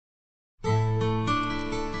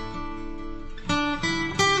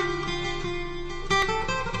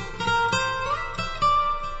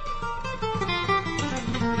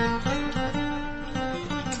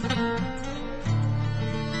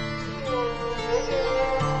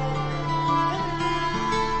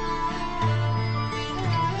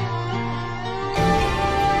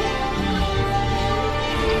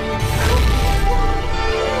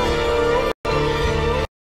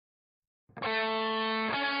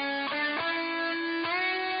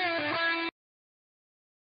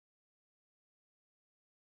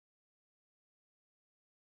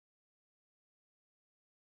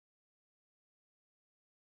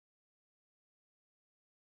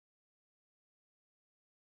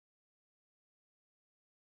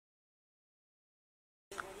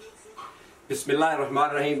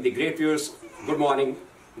Bismillahirrahmanirrahim. The great viewers, good morning,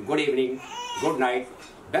 good evening, good night.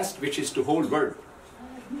 Best wishes to whole world.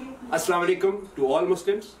 Assalamu alaikum to all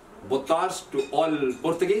Muslims. Bottars to all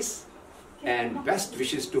Portuguese. And best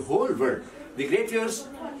wishes to whole world. The great viewers,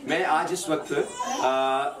 मैं आज इस वक्त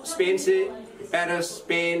Spain से Paris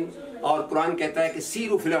Spain और कुरान कहता है कि सी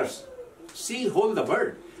रूफिलर्स सी whole the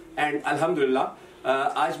world and अल्हम्दुलिल्लाह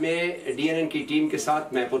आज मैं DNN की टीम के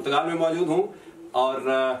साथ मैं पुर्तगाल में मौजूद हूँ और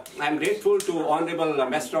I am grateful to honourable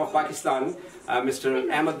minister of Pakistan mister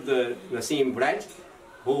Ahmad Naseem बुरैज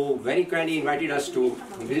who very kindly invited us to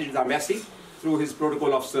visit the embassy through his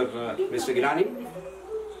protocol officer Mr. Girani.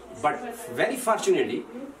 But very fortunately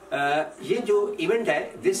ये जो event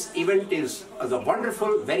है, this event is a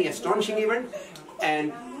wonderful, very astonishing event,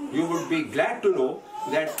 and you would be glad to know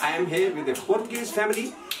that I am here with a Portuguese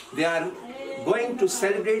family. They are going to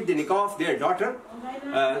celebrate the nikah of their daughter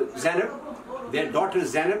Zainab. Their daughter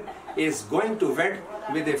Zainab is going to wed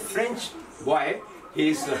with a French boy. He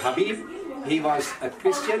is Habib. He was a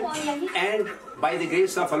Christian, and by the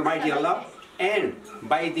grace of Almighty Allah and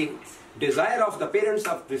by the desire of the parents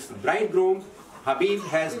of this bridegroom, Habib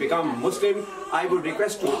has become Muslim. I would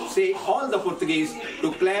request to say all the Portuguese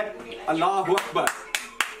to clap Allahu Akbar.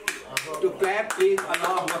 To clap please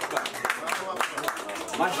Allahu Akbar.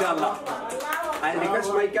 MashaAllah. I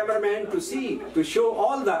request my cameraman to show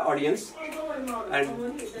all the audience.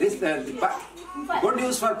 And this good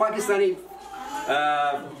news for Pakistani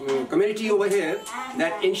community over here,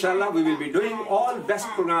 that inshallah we will be doing all best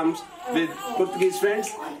programs with Portuguese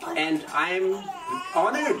friends, and I am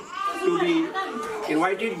honored to be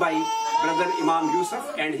invited by brother Imam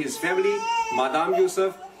Yusuf and his family, Madam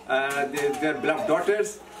Yusuf, their beloved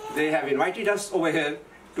daughters. They have invited us over here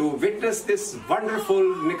to witness this wonderful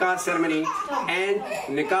nikah ceremony, and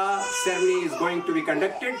nikah ceremony is going to be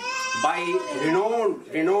conducted by renowned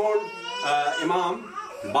Imam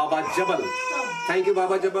Baba Jabal. Thank you,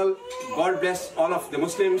 Baba Jabal. God bless all of the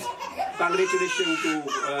Muslims. Congratulations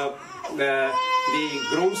to the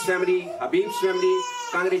groom's family, Habib's family.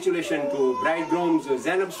 Congratulations to bridegroom's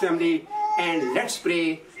Zainab's family. And let's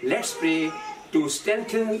pray to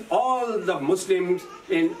strengthen all the Muslims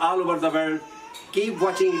in all over the world. Keep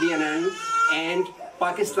watching DNN and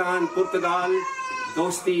Pakistan, Portugal,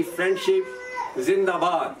 दोस्ती, friendship,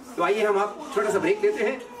 जिंदाबाद. तो आइए हम आप छोटा सा break लेते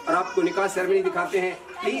हैं और आपको निकाह सेरेमनी दिखाते हैं.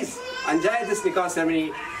 Please enjoy this nikah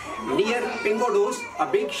ceremony near Pingo Dos, a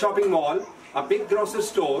big shopping mall, a big grocery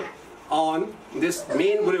store on this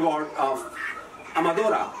main boulevard of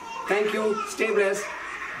Amadora. Thank you, stay blessed,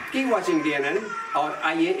 keep watching DNN. और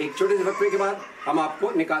आइए एक छोटे से वक्फे के बाद हम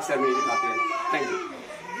आपको निकाह सेरेमनी दिखाते हैं. Thank you.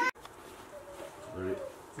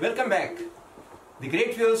 Welcome back. The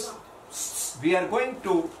great viewers, we are going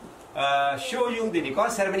to show you the nikah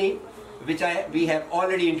ceremony which we have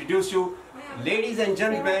already introduced you. Ladies and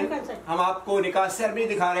gentlemen, हम आपको निकाह सेरेमनी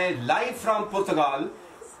दिखा रहे हैं live from Portugal,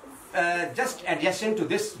 just adjacent to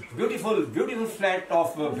this beautiful flat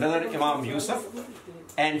of brother Imam Yusuf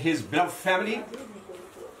and his beloved family,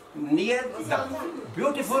 near the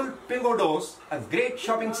beautiful Pingo Dos, a great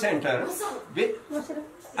shopping center.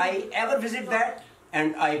 I ever visit that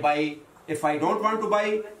and I buy. If I don't want to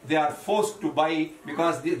buy, they are forced to buy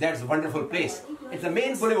because that's a wonderful place. It's the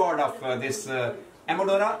main boulevard of this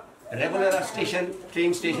Amadora. Regular station,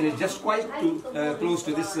 train station is just quite close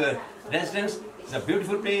to this residence. It's a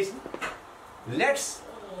beautiful place. Let's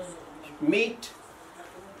meet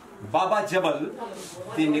Baba Jabal,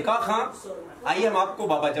 the nikah khan. आइए हम आपको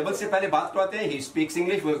बाबा जबल से पहले बात करवाते हैं. He speaks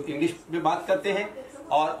English, वो English में बात करते हैं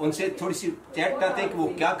और उनसे थोड़ी सी चैट करते हैं कि वो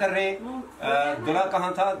क्या कर रहे हैं, दूल्हा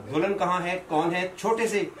कहाँ था, दुल्हन कहाँ है, कौन है. छोटे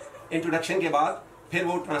से इंट्रोडक्शन के बाद फिर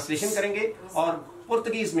वो ट्रांसलेशन करेंगे और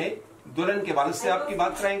पुर्तगीज में दुल्हन के वालिद से आपकी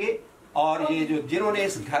बात कराएंगे. और ये जो जिन्होंने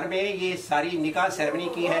इस घर में ये सारी निकाह सेरेमनी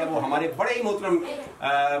की है वो हमारे बड़े ही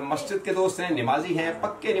मोहतरम मस्जिद के दोस्त हैं, निमाजी हैं,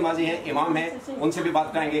 पक्के निमाजी हैं, इमाम हैं, उनसे भी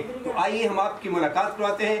बात कराएंगे. तो आइए हम आपकी मुलाकात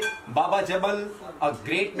करवाते हैं. बाबा जबल, a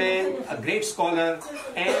great man, a great scholar,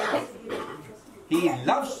 and he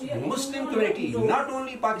loves Muslim community, not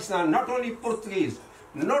only Pakistan, not only Portuguese,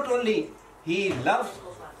 not only he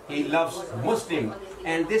loves Muslim,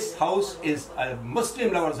 and this house is a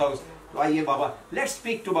Muslim lover's house. So आइए बाबा, let's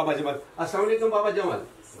speak to Baba Jabal. Assalamu alaikum Baba Jabal.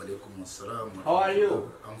 Walaikum assalam. How are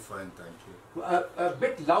you? I'm fine, thank you. A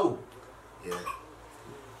bit loud. Yeah.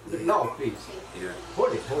 Bit loud, please. Yeah.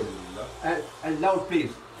 Hold it. And loud,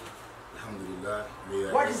 please. Alhamdulillah.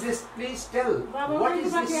 What is this? Please tell. What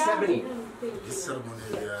is this ceremony? This ceremony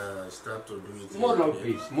we start to do it. More loud,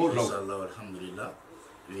 please. More loud. Inshallah, alhamdulillah.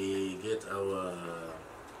 We get our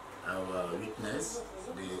witness,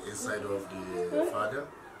 the inside of the father,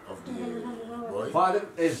 of the boy. Father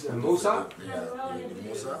is Musa. Yeah, the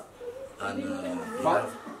Musa.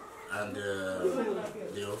 And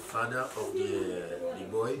the father of the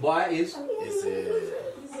boy. Boy is Is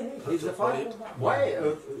he's the father. Boy,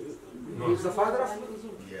 he's the father of.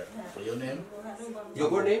 Yeah. So your name? Your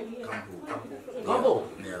good name? Kambu. Kambo.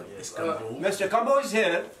 Yeah, it's Kambu. Mr. Kambo is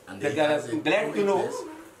here. And he has a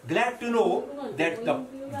Glad to know that the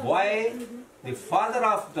boy, the father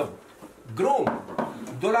of the groom,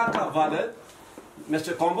 दूल्हा का वालिद,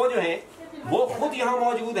 Mr. Kambo जो हैं, वो खुद यहाँ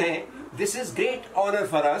मौजूद हैं. This is great honor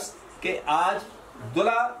for us कि आज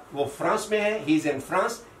दूल्हा वो फ्रांस में है. He is in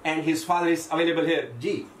France and his father is available here.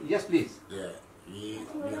 Ji, yes please. Yeah.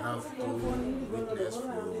 We have 2 witnesses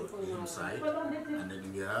for him side, and then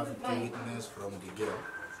we have 2 witnesses from the girl.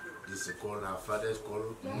 This is called her father is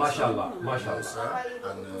called Mashallah, Musa,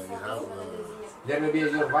 and we have. There may be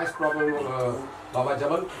your voice problem, Baba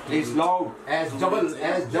Jabal. Please loud, as Jabal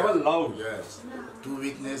loud. Yes, 2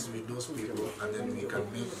 witnesses with those people, and then we can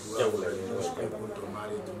make dua for those people to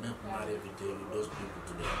make marriage with those people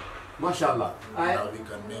today. Mashallah. Now we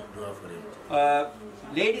can make dua for him.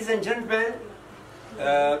 Ladies and gentlemen.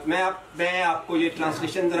 मैं आपको ये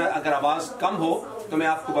translation अगर आवाज़ कम हो तो मैं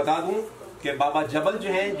आपको बता दूं कि बाबा जबल जो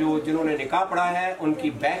हैं जिन्होंने निकाह पढ़ा है उनकी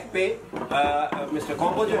बैक पे मिस्टर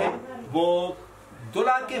कॉम्बो जो हैं वो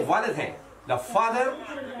दुल्हा के वालिद हैं. The father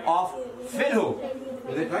of फिलहो.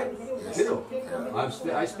 Is it right? Philo.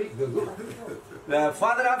 I speak good. The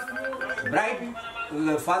father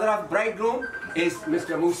of bridegroom is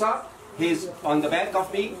Mr. Musa. He is on the back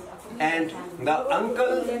of me. And the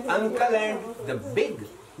uncle and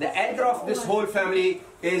the elder of this whole family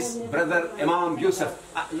is brother Imam Yusuf.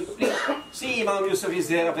 Please see, Imam Yusuf is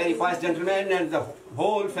there, a very pious gentleman, and the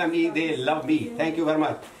whole family, they love me. Thank you very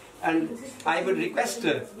much. And I would request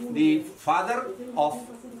the father of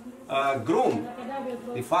groom,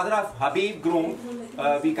 the father of Habib groom,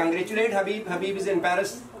 we congratulate Habib. Habib is in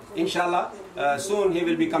Paris, inshallah. Soon he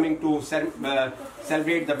will be coming to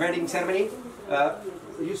celebrate the wedding ceremony.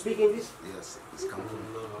 You speak English? Yes, it's Kampung.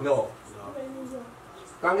 No.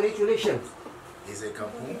 Congratulations. It's a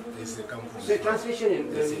Kampung. It's a Kampung. Say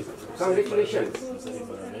translation. Congratulations.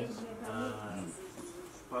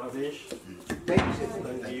 Parabéns.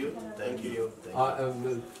 Thank you. Thank you.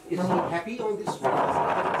 Is he happy on this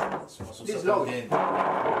one? This long.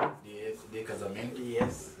 The casamento.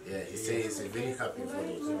 Yes. Yeah, he says he's very happy for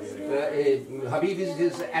it. Habib is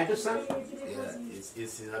his elder son? Yeah,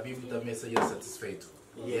 it's Habib the messenger satisfied.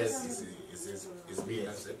 Yes, it's being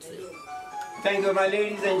satisfied. Thank you, my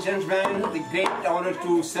ladies and gentlemen. The great honor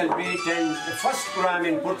to celebrate and the first program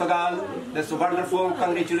in Portugal. That's wonderful.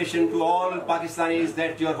 Congratulations to all Pakistanis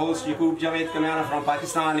that your host YAQUB JAVED KAMYANA from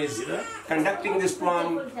Pakistan is conducting this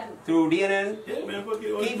program through DNN.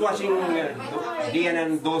 Keep watching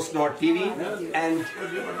DNN dosts.tv and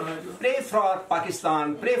pray for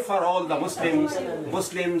Pakistan. Pray for all the Muslims.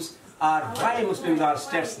 Muslims are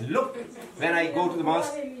stressed. Look, when I go to the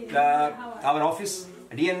mosque, our office,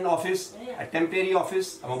 a DNN office, a temporary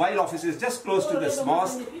office, a mobile office is just close to this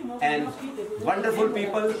mosque, and wonderful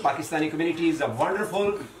people. Pakistani communities are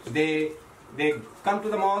wonderful. They come to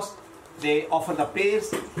the mosque, they offer the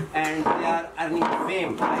prayers, and they are earning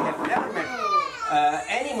fame. I have never met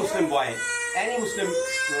any Muslim boy, any Muslim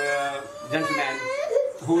gentleman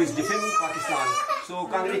who is defending Pakistan. So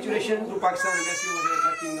congratulations to Pakistan Embassy over there,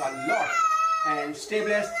 working a lot, and stay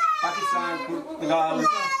blessed. Pakistan, Portugal,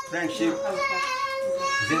 friendship.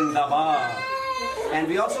 Zindabad. And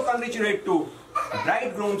we also congratulate to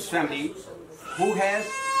bridegroom's family who has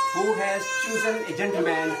chosen a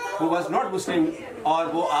gentleman who was not Muslim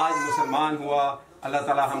और वो आज मुसलमान हुआ. Allah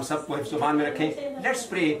Ta'ala हम सबको हिफ्ज़-ओ-मान में रखें. Let's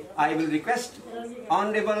pray. I will request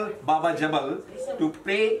Honorable Baba Jabal to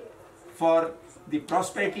pray for the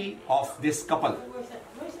prosperity of this couple.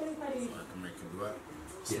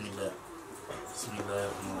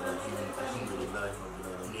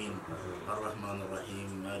 الرحمن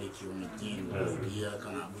الرحيم مالك يوم الدين إياك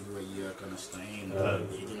نعبد وإياك نستعين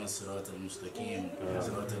اهدنا الصراط المستقيم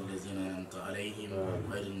صراط الذين أنعمت عليهم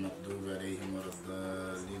غير المغضوب عليهم ولا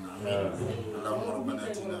الضالين آمين. اللهم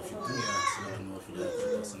ربنا آتنا في الدنيا حسنة وفي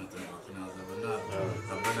الآخرة حسنة وقنا عذاب النار.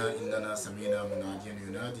 ربنا إننا سمعنا مناديا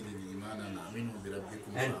ينادي للإيمان أن آمنوا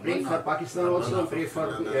بربكم. And pray for Pakistan also, and pray for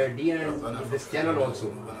DNN, this channel also,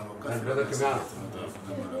 and Brother Kamyana.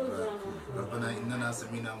 ربنا إننا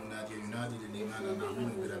سمعنا مناديا ينادي للإيمان أن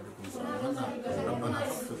آمنوا بربكم فآمنا. ربنا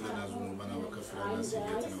اغفر لنا ذنوبنا وكفر واغفر عنا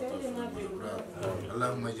سيئاتنا وتوفنا مع الأبرار.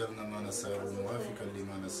 اللهم اجعلنا ما نساء موافقا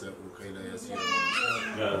لما نساء كي لا يسير ما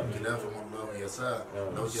نشاء خلاف ما الله يساء.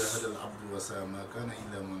 لو جاهد العبد وساء ما كان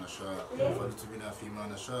إلا ما نشاء فلتبنا فيما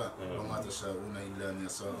نشاء وما تشاءون إلا أن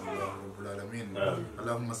يشاء الله رب العالمين.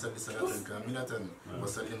 اللهم صل صلاة كاملة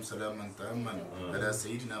وسلم سلاما تاما على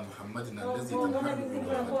سيدنا محمد الذي تنحل به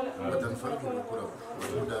الأمل وتنفرج الكرب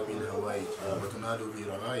وتهدى به الهوائج وتنال به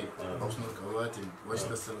الرغائب وحسن الخواتم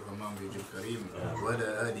واشتس الغمام بوجه الكريم وعلى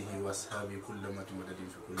آله وأصحابه كل مدد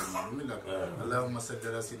في كل معلوم لك. اللهم صل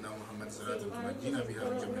على سيدنا محمد صلاة تنجينا بها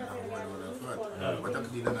من جميع الأهوال والآفات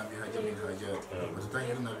وتقضي لنا بها جميع الحاجات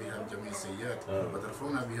وتطهرنا بها من جميع السيئات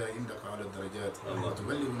وترفعنا بها عندك على الدرجات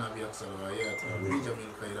وتبلغنا بها أقصى الغايات من جميع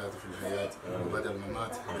الخيرات في الحياة وبعد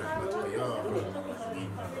الممات برحمتك يا أرحم الراحمين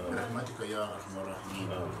برحمتك يا أرحم الراحمين.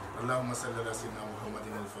 اللهم صل على سيدنا محمد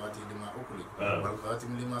الفاتح لما أغلق والخاتم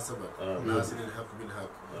لما سبق ناصر الحق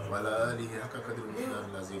بالحق وعلى آله حق قدر المقدار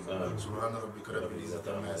العظيم. سبحان ربك رب العزة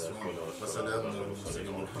عما يصفون وسلام على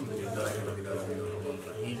المرسلين والحمد لله رب العالمين الرحمن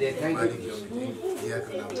الرحيم مالك يوم الدين إياك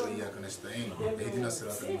نعبد وإياك نستعين اهدنا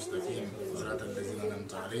الصراط المستقيم صراط الذين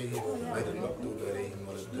أنعمت عليهم غير المغضوب عليهم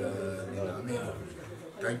ولا الضالين آمين.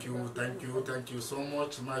 Thank you so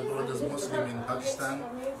much, my brothers Muslim in Pakistan.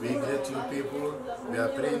 We greet you people. We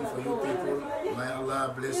are praying for you people. May Allah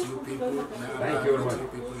bless you people. May Allah bless you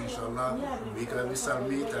people, inshallah. We shall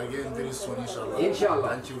meet again very soon, inshallah. Inshallah.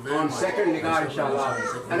 Thank you very much. On second nikah, inshallah.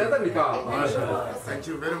 Another nikah. Thank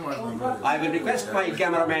you very much. I will request my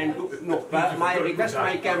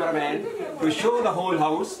cameraman to show the whole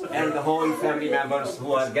house and the whole family members who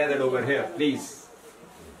are gathered over here, please.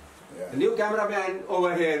 The new cameraman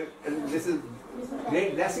over here, and this is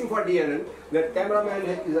great blessing for DNN. The cameraman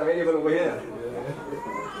is available over here.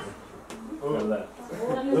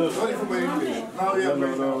 Sorry for my English. Now we are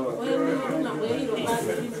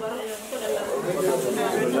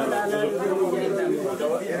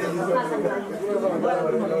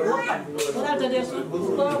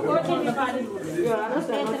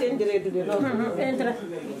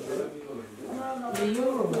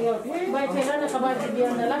Baik, saya nak kabar dia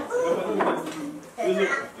adalah.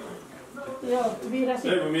 Yo, bira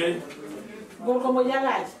sih. Gol kamu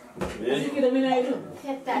jalan. Jadi kita mina itu.